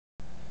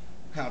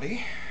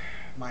Howdy,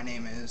 my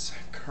name is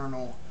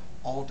Colonel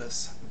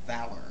Aldous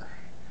Valor.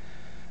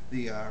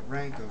 The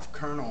rank of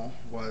Colonel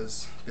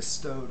was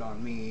bestowed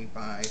on me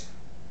by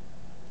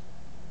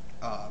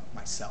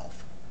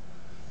myself.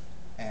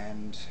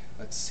 And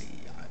let's see,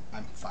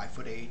 I'm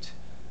 5'8",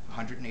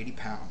 180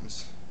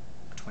 pounds,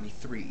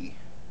 23,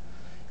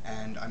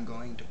 and I'm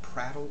going to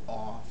prattle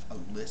off a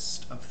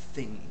list of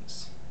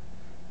things.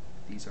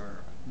 These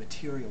are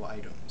material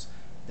items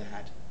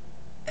that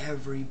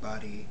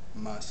everybody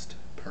must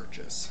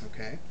purchase,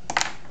 okay?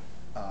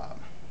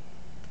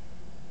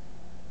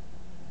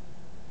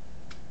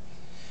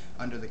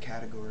 Under the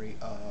category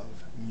of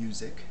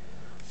music,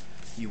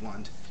 you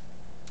want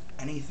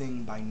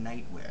anything by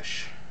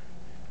Nightwish.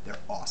 They're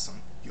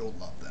awesome. You'll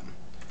love them.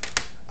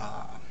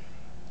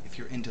 If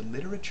you're into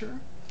literature,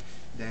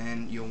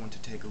 then you'll want to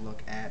take a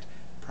look at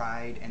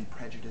Pride and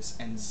Prejudice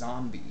and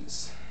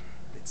Zombies.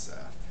 It's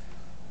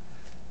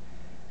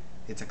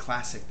a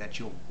classic that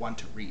you'll want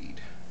to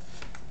read.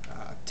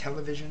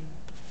 Television,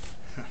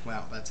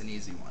 well, that's an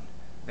easy one.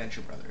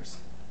 Venture Brothers,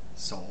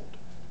 sold.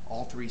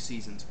 All 3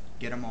 seasons,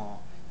 get them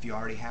all. If you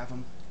already have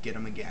them, get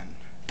them again.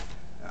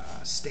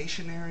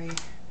 Stationery,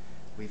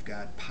 we've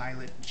got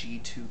Pilot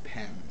G2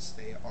 pens.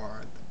 They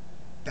are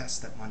the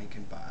best that money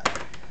can buy.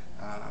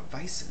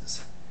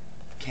 Vices,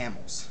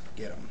 Camels,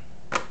 get them.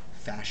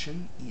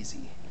 Fashion,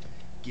 easy.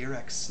 Gear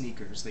X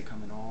sneakers, they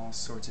come in all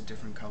sorts of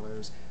different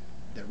colors.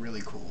 They're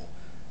really cool.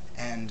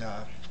 And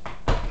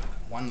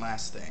one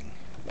last thing,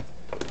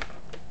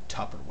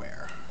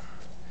 Tupperware.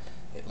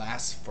 It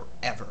lasts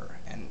forever,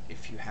 and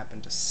if you happen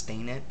to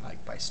stain it,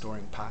 like by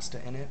storing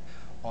pasta in it,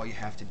 all you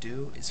have to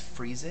do is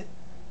freeze it,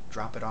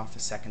 drop it off the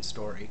 2nd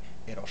story,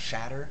 it'll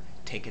shatter,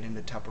 take it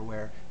into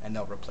Tupperware, and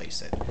they'll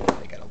replace it.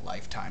 They get a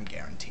lifetime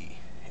guarantee.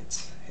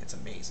 It's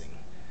amazing.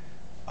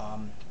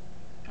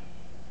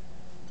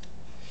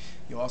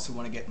 You also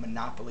want to get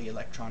Monopoly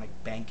electronic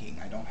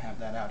banking. I don't have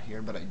that out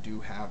here, but I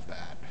do have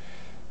that.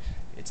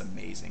 It's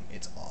amazing.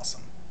 It's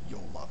awesome.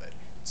 You'll love it.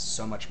 It's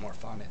so much more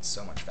fun. It's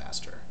so much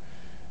faster.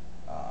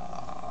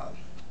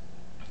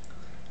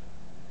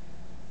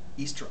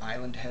 Easter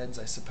Island heads,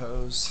 I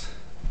suppose.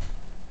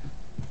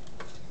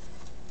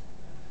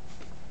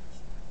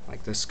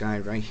 Like this guy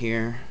right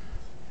here.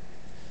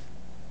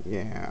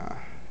 Yeah,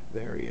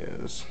 there he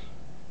is.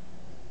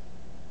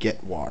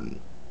 Get one.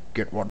 Get one.